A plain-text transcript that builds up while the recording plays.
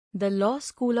The Law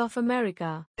School of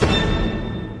America.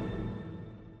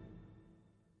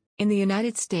 In the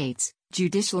United States,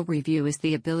 judicial review is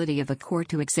the ability of a court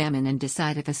to examine and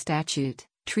decide if a statute,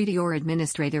 treaty or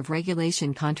administrative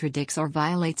regulation contradicts or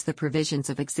violates the provisions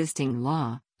of existing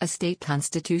law, a state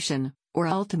constitution, or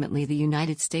ultimately the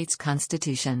United States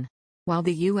Constitution. While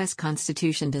the U.S.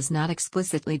 Constitution does not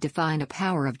explicitly define a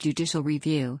power of judicial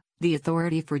review, the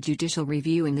authority for judicial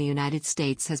review in the United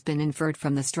States has been inferred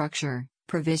from the structure,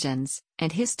 provisions,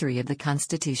 and history of the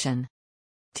Constitution.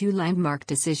 Two landmark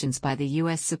decisions by the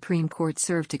U.S. Supreme Court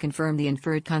serve to confirm the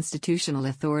inferred constitutional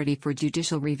authority for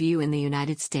judicial review in the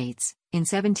United States. In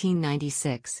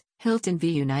 1796, Hilton v.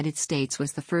 United States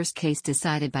was the first case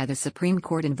decided by the Supreme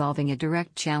Court involving a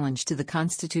direct challenge to the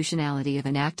constitutionality of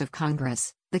an act of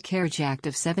Congress, the Carriage Act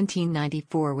of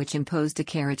 1794, which imposed a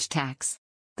carriage tax.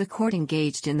 The court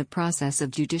engaged in the process of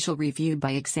judicial review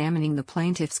by examining the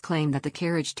plaintiff's claim that the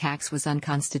carriage tax was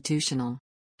unconstitutional.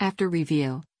 After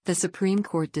review, the Supreme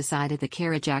Court decided the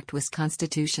Carriage Act was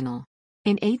constitutional.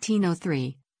 In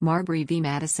 1803, Marbury v.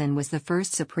 Madison was the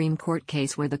first Supreme Court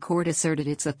case where the court asserted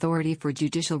its authority for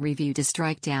judicial review to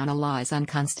strike down a law as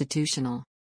unconstitutional.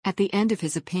 At the end of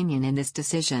his opinion in this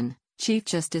decision, Chief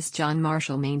Justice John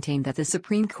Marshall maintained that the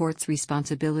Supreme Court's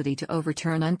responsibility to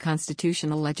overturn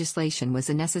unconstitutional legislation was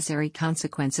a necessary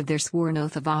consequence of their sworn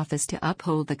oath of office to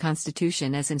uphold the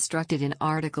Constitution as instructed in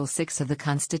Article 6 of the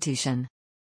Constitution.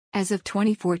 As of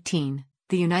 2014,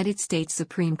 the United States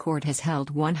Supreme Court has held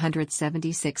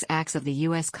 176 acts of the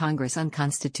U.S. Congress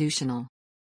unconstitutional.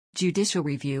 Judicial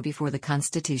review before the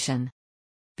Constitution.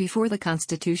 Before the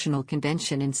Constitutional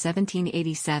Convention in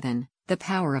 1787, the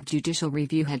power of judicial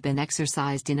review had been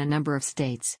exercised in a number of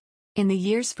states. In the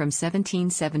years from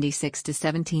 1776 to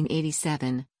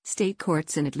 1787, state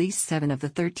courts in at least 7 of the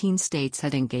 13 states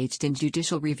had engaged in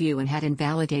judicial review and had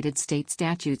invalidated state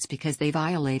statutes because they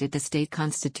violated the state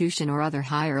constitution or other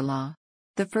higher law.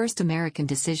 The first American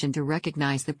decision to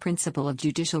recognize the principle of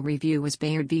judicial review was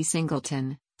Bayard v.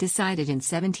 Singleton, decided in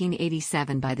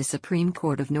 1787 by the Supreme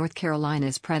Court of North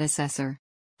Carolina's predecessor.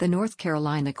 The North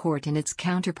Carolina court and its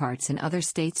counterparts in other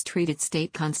states treated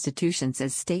state constitutions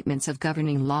as statements of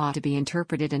governing law to be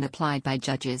interpreted and applied by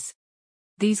judges.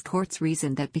 These courts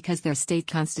reasoned that because their state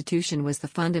constitution was the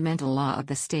fundamental law of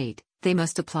the state, they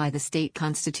must apply the state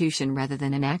constitution rather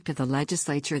than an act of the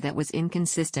legislature that was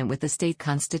inconsistent with the state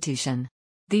constitution.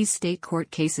 These state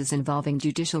court cases involving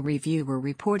judicial review were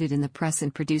reported in the press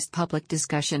and produced public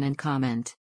discussion and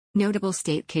comment. Notable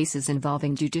state cases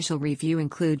involving judicial review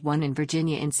include one in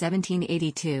Virginia in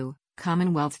 1782,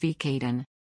 Commonwealth v. Caden.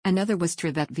 Another was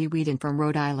Trevett v. Wheaton from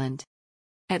Rhode Island.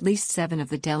 At least 7 of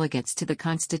the delegates to the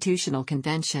Constitutional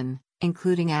Convention,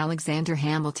 including Alexander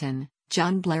Hamilton,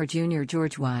 John Blair Jr.,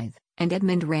 George Wythe, and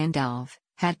Edmund Randolph,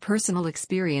 had personal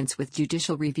experience with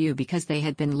judicial review because they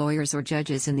had been lawyers or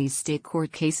judges in these state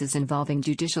court cases involving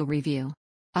judicial review.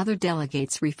 Other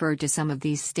delegates referred to some of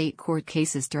these state court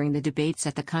cases during the debates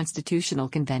at the Constitutional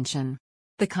Convention.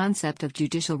 The concept of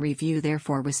judicial review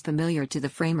therefore was familiar to the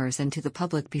framers and to the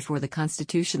public before the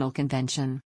Constitutional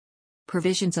Convention.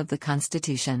 Provisions of the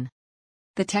Constitution.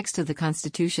 The text of the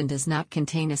Constitution does not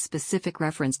contain a specific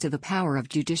reference to the power of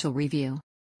judicial review.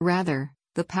 Rather,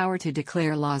 the power to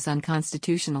declare laws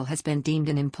unconstitutional has been deemed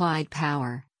an implied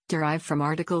power, derived from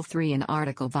Article 3 and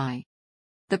Article V.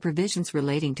 The provisions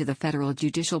relating to the federal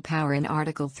judicial power in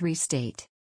Article 3 state: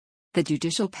 the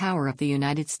judicial power of the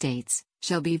United States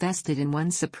shall be vested in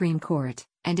one Supreme Court,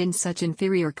 and in such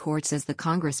inferior courts as the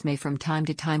Congress may from time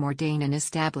to time ordain and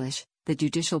establish. The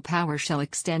judicial power shall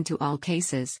extend to all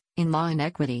cases, in law and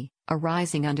equity,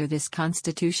 arising under this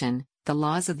Constitution, the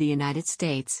laws of the United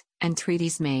States, and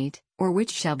treaties made, or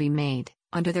which shall be made,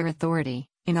 under their authority,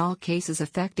 in all cases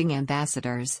affecting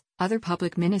ambassadors, other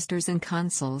public ministers and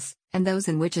consuls, and those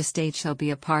in which a state shall be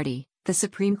a party. The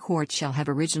Supreme Court shall have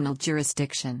original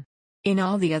jurisdiction. In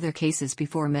all the other cases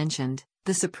before mentioned,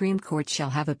 the Supreme Court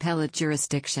shall have appellate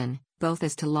jurisdiction, both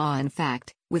as to law and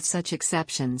fact, with such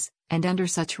exceptions, and under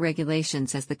such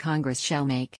regulations as the Congress shall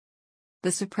make.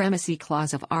 The Supremacy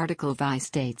Clause of Article V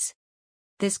states: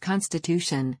 this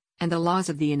Constitution, and the laws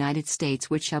of the United States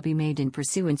which shall be made in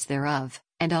pursuance thereof,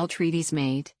 and all treaties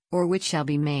made, or which shall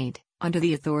be made, under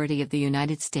the authority of the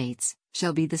United States,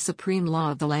 shall be the supreme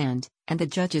law of the land, and the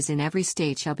judges in every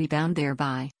state shall be bound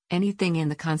thereby, anything in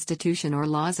the Constitution or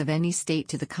laws of any state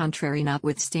to the contrary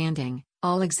notwithstanding.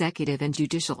 All executive and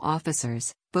judicial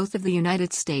officers, both of the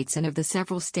United States and of the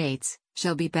several states,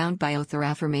 shall be bound by oath or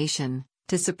affirmation,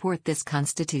 to support this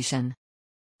Constitution.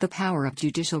 The power of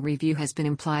judicial review has been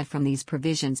implied from these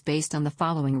provisions based on the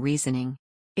following reasoning.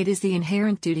 It is the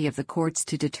inherent duty of the courts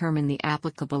to determine the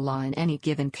applicable law in any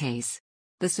given case.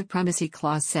 The Supremacy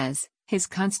Clause says, "His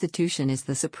Constitution is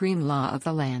the supreme law of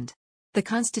the land." The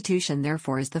Constitution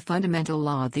therefore is the fundamental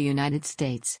law of the United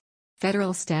States.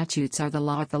 Federal statutes are the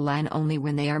law of the land only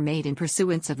when they are made in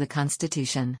pursuance of the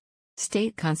Constitution.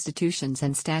 State constitutions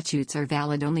and statutes are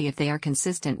valid only if they are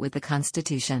consistent with the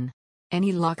Constitution.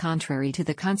 Any law contrary to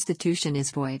the Constitution is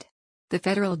void. The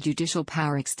federal judicial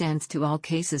power extends to all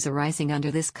cases arising under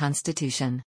this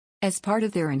Constitution. As part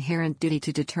of their inherent duty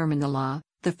to determine the law,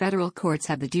 the federal courts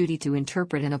have the duty to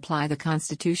interpret and apply the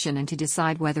Constitution and to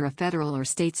decide whether a federal or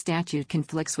state statute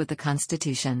conflicts with the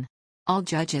Constitution. All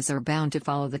judges are bound to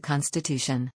follow the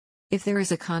Constitution. If there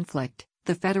is a conflict,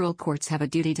 the federal courts have a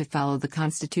duty to follow the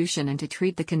Constitution and to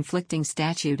treat the conflicting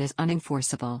statute as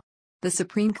unenforceable. The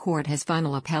Supreme Court has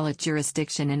final appellate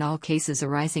jurisdiction in all cases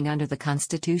arising under the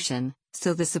Constitution,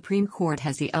 so the Supreme Court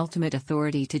has the ultimate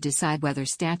authority to decide whether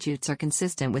statutes are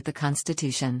consistent with the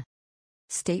Constitution.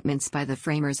 Statements by the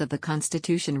framers of the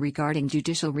Constitution regarding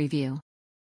judicial review.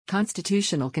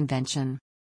 Constitutional Convention.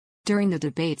 During the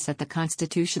debates at the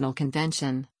Constitutional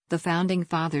Convention, the Founding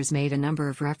Fathers made a number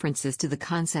of references to the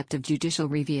concept of judicial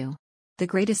review. The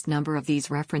greatest number of these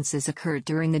references occurred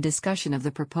during the discussion of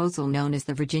the proposal known as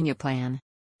the Virginia Plan.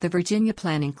 The Virginia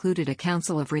Plan included a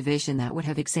council of revision that would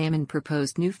have examined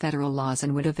proposed new federal laws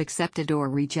and would have accepted or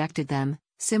rejected them,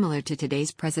 similar to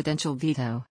today's presidential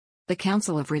veto. The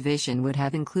council of revision would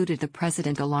have included the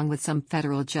president along with some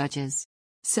federal judges.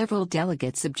 Several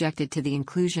delegates objected to the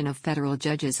inclusion of federal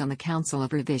judges on the council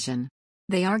of revision.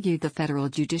 They argued the federal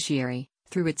judiciary,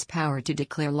 through its power to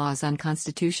declare laws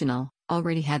unconstitutional,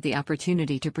 already had the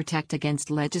opportunity to protect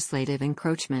against legislative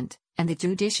encroachment, and the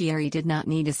judiciary did not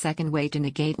need a second way to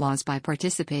negate laws by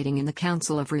participating in the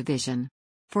council of revision.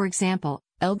 For example,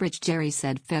 Elbridge Gerry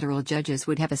said federal judges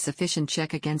would have a sufficient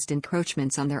check against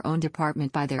encroachments on their own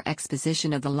department by their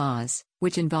exposition of the laws,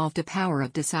 which involved a power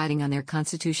of deciding on their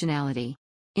constitutionality.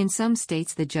 In some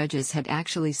states, the judges had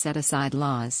actually set aside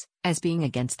laws as being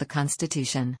against the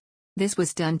Constitution. This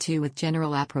was done too with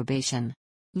general approbation.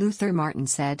 Luther Martin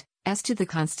said, "As to the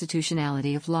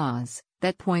constitutionality of laws,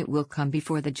 that point will come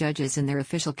before the judges in their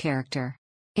official character.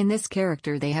 In this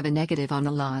character they have a negative on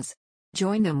the laws.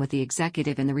 Join them with the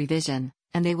executive in the revision,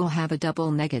 and they will have a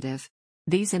double negative."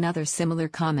 These and other similar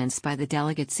comments by the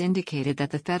delegates indicated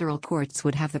that the federal courts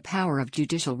would have the power of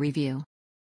judicial review.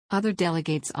 Other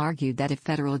delegates argued that if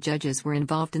federal judges were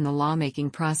involved in the lawmaking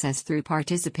process through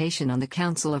participation on the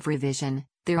Council of Revision,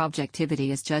 their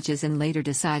objectivity as judges in later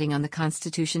deciding on the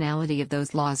constitutionality of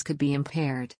those laws could be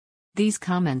impaired. These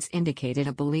comments indicated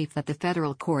a belief that the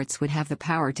federal courts would have the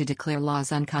power to declare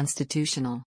laws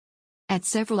unconstitutional. At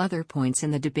several other points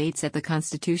in the debates at the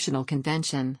Constitutional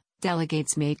Convention,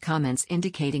 delegates made comments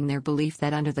indicating their belief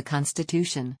that under the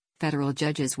Constitution, federal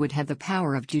judges would have the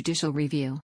power of judicial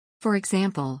review. For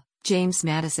example, James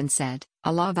Madison said,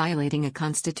 "A law violating a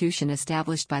constitution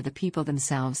established by the people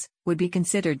themselves would be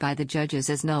considered by the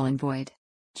judges as null and void."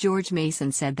 George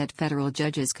Mason said that federal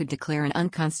judges could declare an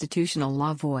unconstitutional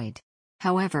law void.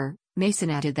 However, Mason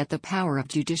added that the power of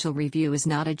judicial review is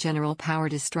not a general power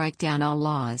to strike down all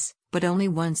laws, but only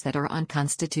ones that are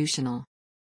unconstitutional.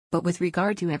 But with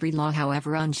regard to every law,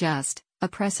 however unjust,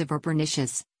 oppressive or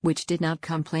pernicious, which did not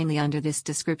come plainly under this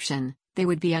description, they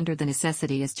would be under the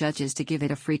necessity as judges to give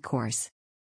it a free course.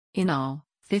 In all,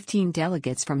 15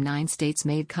 delegates from 9 states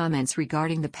made comments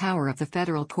regarding the power of the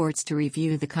federal courts to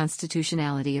review the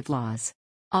constitutionality of laws.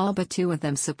 All but 2 of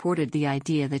them supported the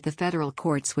idea that the federal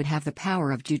courts would have the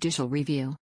power of judicial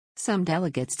review. Some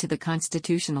delegates to the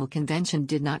Constitutional Convention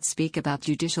did not speak about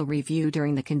judicial review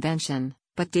during the convention,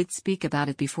 but did speak about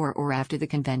it before or after the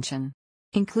convention.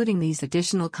 Including these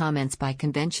additional comments by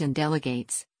convention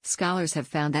delegates, scholars have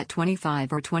found that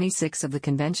 25 or 26 of the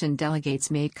convention delegates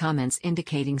made comments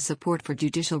indicating support for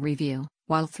judicial review,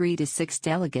 while 3 to 6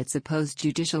 delegates opposed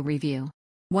judicial review.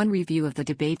 One review of the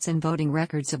debates and voting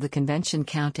records of the convention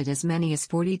counted as many as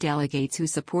 40 delegates who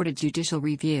supported judicial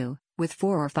review, with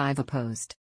 4 or 5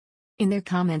 opposed. In their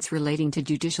comments relating to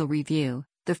judicial review,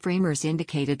 the framers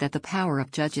indicated that the power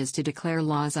of judges to declare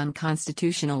laws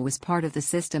unconstitutional was part of the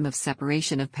system of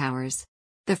separation of powers.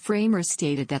 The framers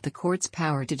stated that the court's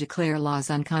power to declare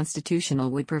laws unconstitutional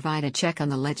would provide a check on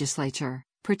the legislature,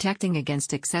 protecting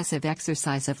against excessive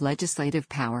exercise of legislative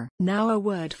power. Now a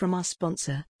word from our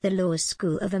sponsor, the Law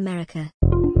School of America.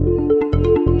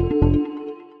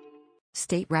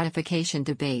 State ratification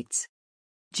debates.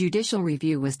 Judicial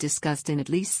review was discussed in at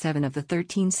least 7 of the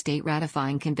 13 state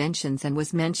ratifying conventions and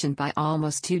was mentioned by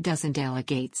almost 24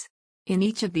 delegates. In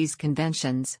each of these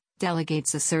conventions,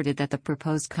 delegates asserted that the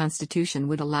proposed constitution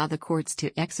would allow the courts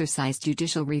to exercise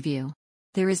judicial review.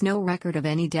 There is no record of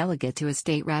any delegate to a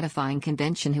state ratifying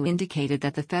convention who indicated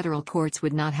that the federal courts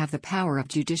would not have the power of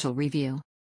judicial review.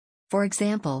 For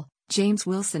example, James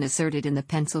Wilson asserted in the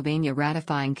Pennsylvania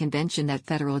ratifying convention that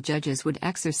federal judges would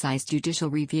exercise judicial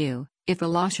review if a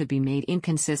law should be made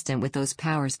inconsistent with those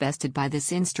powers vested by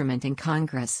this instrument in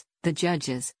Congress. The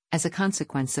judges, as a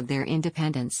consequence of their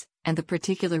independence, and the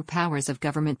particular powers of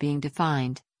government being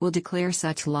defined, will declare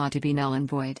such law to be null and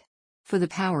void. For the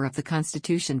power of the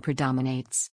Constitution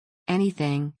predominates.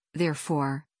 Anything,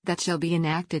 therefore, that shall be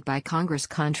enacted by Congress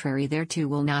contrary thereto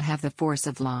will not have the force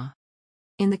of law.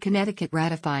 In the Connecticut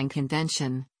ratifying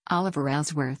convention, Oliver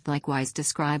Ellsworth likewise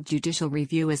described judicial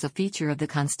review as a feature of the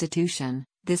Constitution.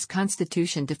 This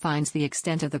Constitution defines the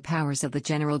extent of the powers of the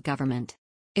general government.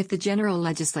 If the general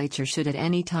legislature should at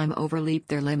any time overleap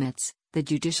their limits, the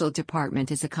judicial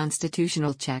department is a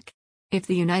constitutional check. If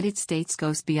the United States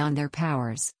goes beyond their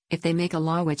powers, if they make a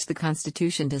law which the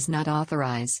Constitution does not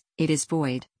authorize, it is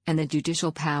void, and the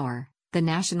judicial power, the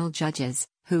national judges,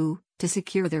 who, to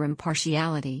secure their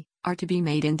impartiality, are to be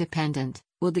made independent,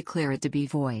 will declare it to be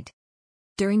void.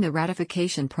 During the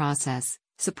ratification process,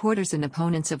 supporters and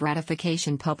opponents of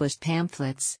ratification published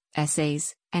pamphlets,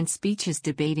 essays, and speeches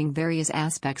debating various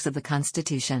aspects of the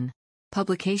Constitution.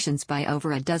 Publications by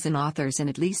over a dozen authors in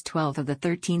at least 12 of the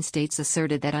 13 states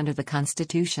asserted that under the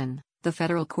Constitution, the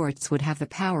federal courts would have the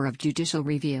power of judicial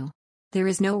review. There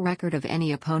is no record of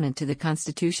any opponent to the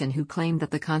Constitution who claimed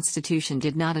that the Constitution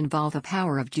did not involve a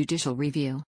power of judicial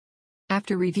review.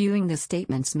 After reviewing the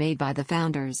statements made by the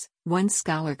founders, one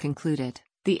scholar concluded,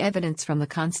 "The evidence from the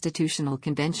Constitutional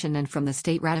Convention and from the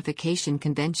state ratification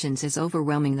conventions is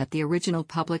overwhelming that the original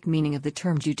public meaning of the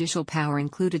term judicial power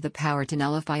included the power to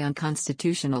nullify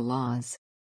unconstitutional laws."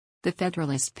 The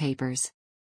Federalist Papers.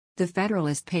 The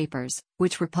Federalist Papers,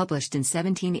 which were published in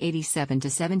 1787 to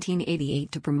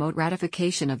 1788 to promote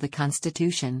ratification of the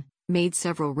Constitution, made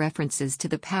several references to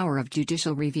the power of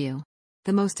judicial review.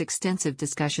 The most extensive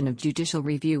discussion of judicial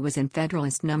review was in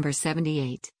Federalist No.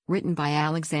 78, written by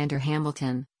Alexander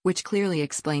Hamilton, which clearly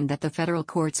explained that the federal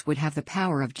courts would have the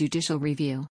power of judicial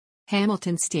review.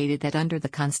 Hamilton stated that under the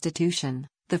Constitution,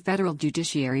 the federal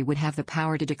judiciary would have the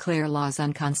power to declare laws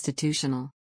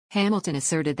unconstitutional. Hamilton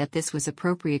asserted that this was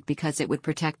appropriate because it would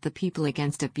protect the people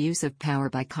against abuse of power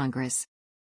by Congress.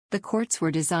 The courts were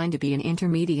designed to be an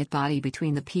intermediate body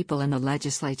between the people and the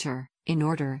legislature, in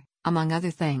order, among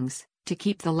other things, to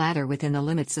keep the latter within the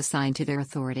limits assigned to their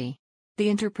authority. The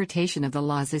interpretation of the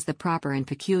laws is the proper and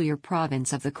peculiar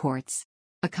province of the courts.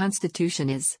 A constitution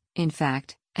is, in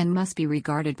fact, and must be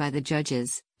regarded by the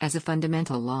judges, as a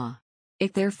fundamental law.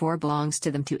 It therefore belongs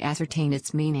to them to ascertain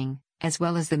its meaning, as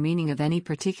well as the meaning of any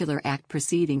particular act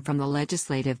proceeding from the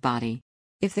legislative body.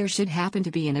 If there should happen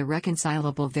to be an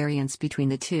irreconcilable variance between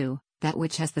the two, that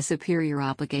which has the superior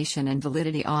obligation and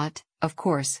validity ought, of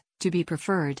course, to be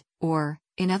preferred, or,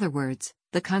 in other words,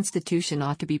 the Constitution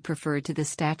ought to be preferred to the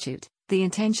statute, the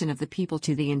intention of the people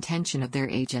to the intention of their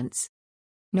agents.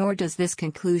 Nor does this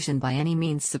conclusion by any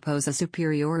means suppose a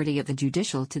superiority of the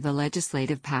judicial to the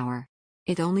legislative power.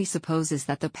 It only supposes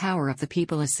that the power of the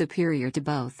people is superior to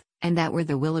both, and that where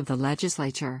the will of the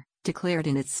legislature, declared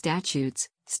in its statutes,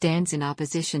 stands in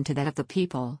opposition to that of the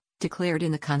people, declared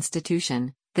in the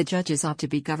Constitution, the judges ought to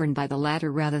be governed by the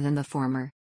latter rather than the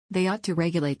former. They ought to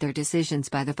regulate their decisions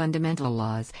by the fundamental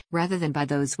laws, rather than by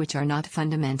those which are not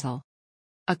fundamental.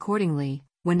 Accordingly,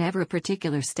 whenever a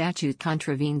particular statute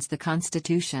contravenes the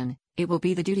Constitution, it will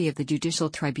be the duty of the judicial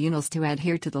tribunals to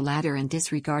adhere to the latter and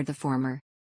disregard the former.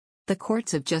 The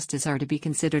courts of justice are to be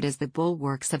considered as the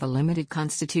bulwarks of a limited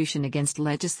constitution against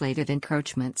legislative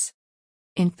encroachments.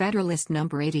 In Federalist No.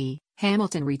 80,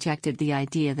 Hamilton rejected the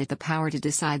idea that the power to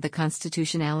decide the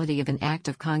constitutionality of an act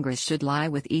of Congress should lie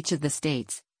with each of the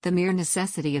states. The mere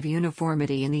necessity of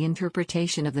uniformity in the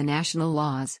interpretation of the national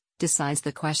laws decides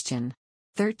the question.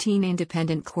 13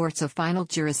 independent courts of final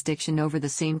jurisdiction over the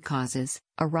same causes,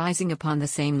 arising upon the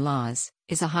same laws,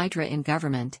 is a hydra in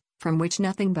government, from which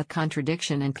nothing but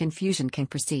contradiction and confusion can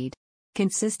proceed.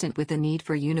 Consistent with the need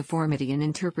for uniformity in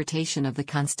interpretation of the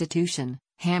Constitution,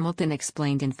 Hamilton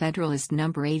explained in Federalist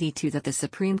No. 82 that the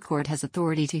Supreme Court has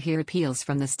authority to hear appeals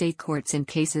from the state courts in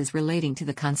cases relating to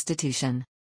the Constitution.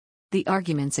 The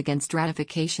arguments against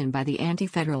ratification by the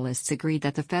Anti-Federalists agreed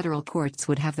that the federal courts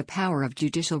would have the power of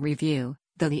judicial review,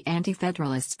 though the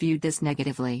Anti-Federalists viewed this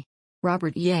negatively.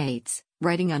 Robert Yates,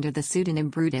 writing under the pseudonym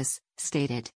Brutus,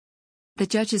 stated, "The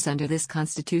judges under this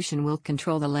Constitution will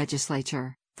control the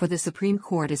legislature, for the Supreme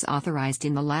Court is authorized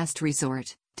in the last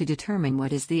resort, to determine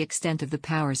what is the extent of the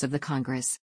powers of the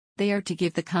Congress. They are to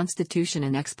give the Constitution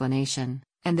an explanation,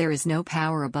 and there is no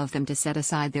power above them to set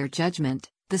aside their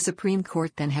judgment, The Supreme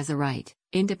Court then has a right,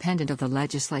 independent of the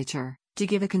legislature, to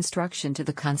give a construction to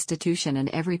the Constitution and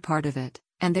every part of it,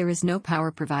 and there is no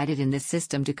power provided in this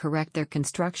system to correct their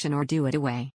construction or do it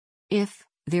away. If,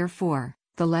 therefore,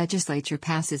 the legislature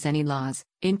passes any laws,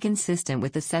 inconsistent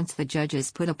with the sense the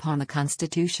judges put upon the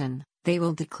Constitution, they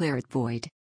will declare it void.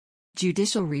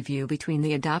 Judicial review between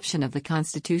the adoption of the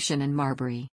Constitution and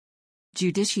Marbury.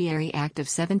 Judiciary Act of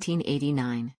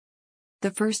 1789. The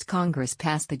first Congress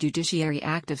passed the Judiciary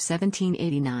Act of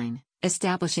 1789,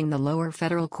 establishing the lower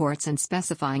federal courts and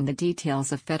specifying the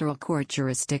details of federal court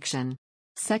jurisdiction.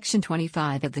 Section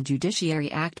 25 of the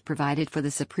Judiciary Act provided for the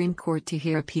Supreme Court to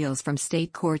hear appeals from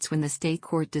state courts when the state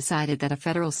court decided that a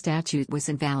federal statute was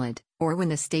invalid, or when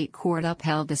the state court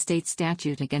upheld a state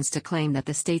statute against a claim that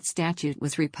the state statute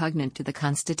was repugnant to the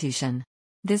Constitution.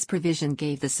 This provision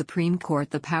gave the Supreme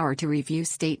Court the power to review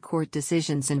state court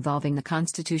decisions involving the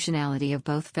constitutionality of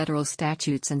both federal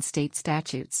statutes and state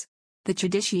statutes. The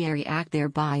Judiciary Act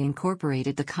thereby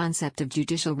incorporated the concept of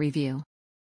judicial review.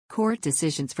 Court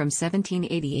decisions from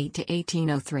 1788 to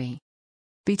 1803.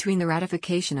 Between the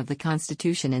ratification of the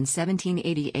Constitution in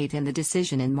 1788 and the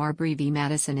decision in Marbury v.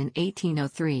 Madison in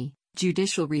 1803,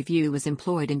 judicial review was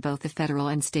employed in both the federal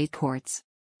and state courts.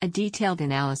 A detailed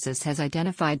analysis has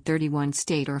identified 31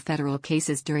 state or federal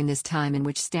cases during this time in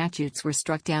which statutes were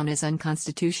struck down as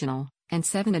unconstitutional, and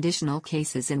 7 additional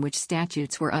cases in which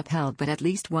statutes were upheld but at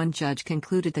least one judge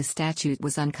concluded the statute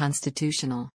was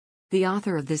unconstitutional. The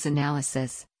author of this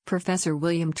analysis, Professor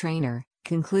William Traynor,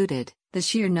 concluded, the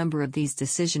sheer number of these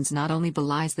decisions not only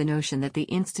belies the notion that the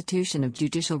institution of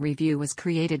judicial review was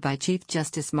created by Chief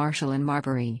Justice Marshall and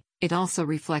Marbury, it also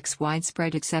reflects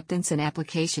widespread acceptance and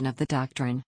application of the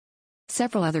doctrine.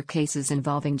 Several other cases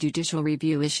involving judicial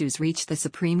review issues reached the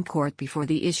Supreme Court before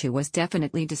the issue was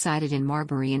definitely decided in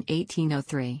Marbury in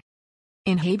 1803.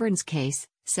 In Hayburn's case,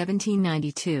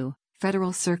 1792,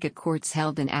 federal circuit courts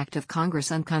held an act of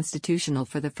Congress unconstitutional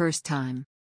for the first time.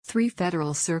 3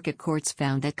 federal circuit courts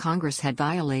found that Congress had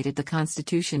violated the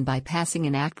Constitution by passing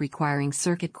an act requiring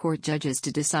circuit court judges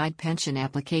to decide pension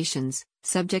applications,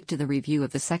 subject to the review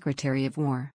of the Secretary of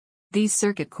War. These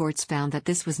circuit courts found that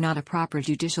this was not a proper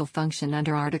judicial function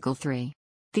under Article 3.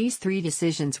 These 3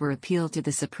 decisions were appealed to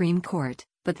the Supreme Court,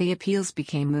 but the appeals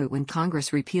became moot when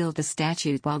Congress repealed the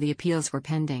statute while the appeals were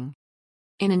pending.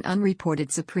 In an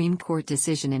unreported Supreme Court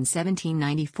decision in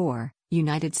 1794,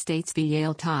 United States v.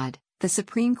 Yale Todd, the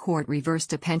Supreme Court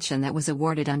reversed a pension that was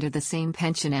awarded under the same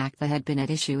Pension Act that had been at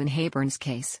issue in Hayburn's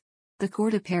case. The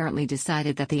court apparently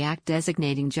decided that the act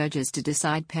designating judges to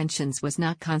decide pensions was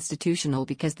not constitutional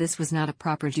because this was not a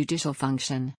proper judicial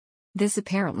function. This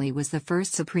apparently was the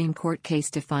first Supreme Court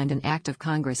case to find an act of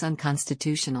Congress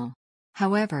unconstitutional.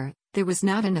 However, there was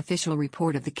not an official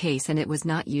report of the case and it was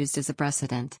not used as a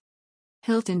precedent.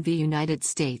 Hilton v. United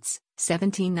States,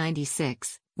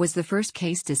 1796, was the first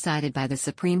case decided by the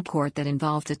Supreme Court that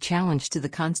involved a challenge to the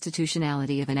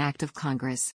constitutionality of an act of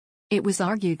Congress. It was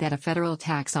argued that a federal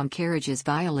tax on carriages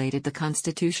violated the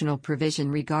constitutional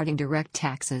provision regarding direct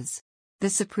taxes. The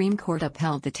Supreme Court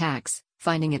upheld the tax,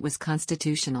 finding it was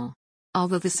constitutional.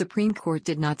 Although the Supreme Court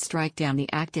did not strike down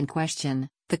the act in question,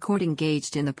 the court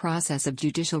engaged in the process of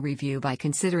judicial review by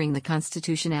considering the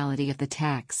constitutionality of the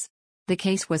tax. The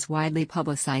case was widely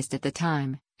publicized at the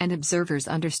time, and observers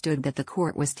understood that the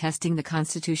court was testing the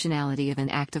constitutionality of an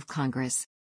act of Congress.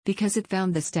 Because it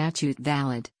found the statute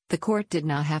valid, the court did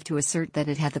not have to assert that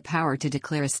it had the power to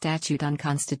declare a statute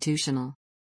unconstitutional.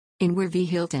 In Ware v.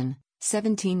 Hilton,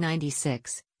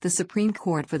 1796, the Supreme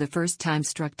Court for the first time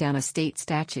struck down a state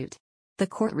statute. The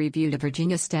court reviewed a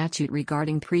Virginia statute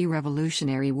regarding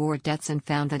pre-Revolutionary War debts and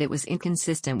found that it was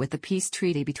inconsistent with the peace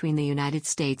treaty between the United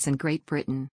States and Great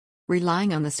Britain.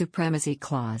 Relying on the Supremacy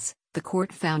Clause, the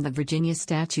court found the Virginia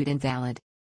statute invalid.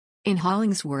 In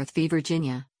Hollingsworth v.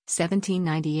 Virginia,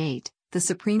 1798, the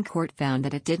Supreme Court found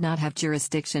that it did not have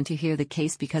jurisdiction to hear the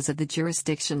case because of the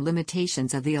jurisdiction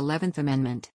limitations of the 11th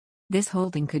Amendment. This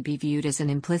holding could be viewed as an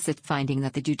implicit finding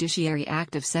that the Judiciary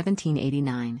Act of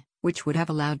 1789, which would have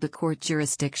allowed the court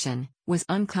jurisdiction, was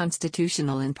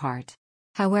unconstitutional in part.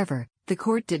 However, the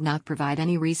court did not provide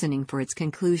any reasoning for its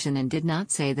conclusion and did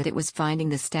not say that it was finding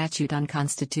the statute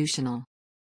unconstitutional.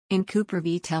 In Cooper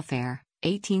v. Telfair,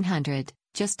 1800,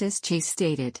 Justice Chase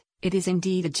stated, "It is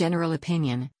indeed a general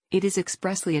opinion, it is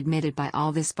expressly admitted by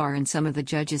all this bar and some of the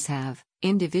judges have,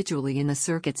 individually in the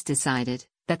circuits decided,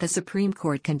 that the Supreme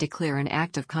Court can declare an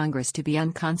act of Congress to be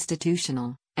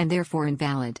unconstitutional, and therefore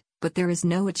invalid, but there is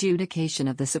no adjudication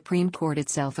of the Supreme Court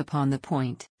itself upon the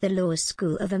point." The Law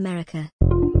School of America.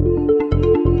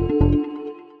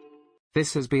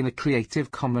 This has been a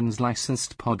Creative Commons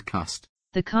licensed podcast.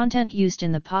 The content used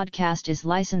in the podcast is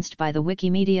licensed by the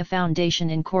Wikimedia Foundation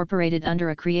Incorporated under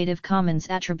a Creative Commons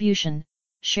Attribution,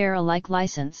 Share Alike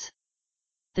license.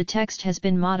 The text has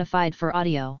been modified for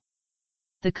audio.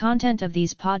 The content of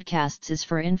these podcasts is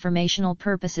for informational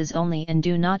purposes only and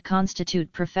do not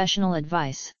constitute professional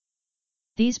advice.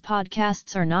 These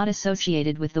podcasts are not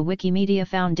associated with the Wikimedia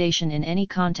Foundation in any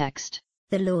context.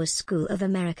 The Law School of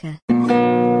America.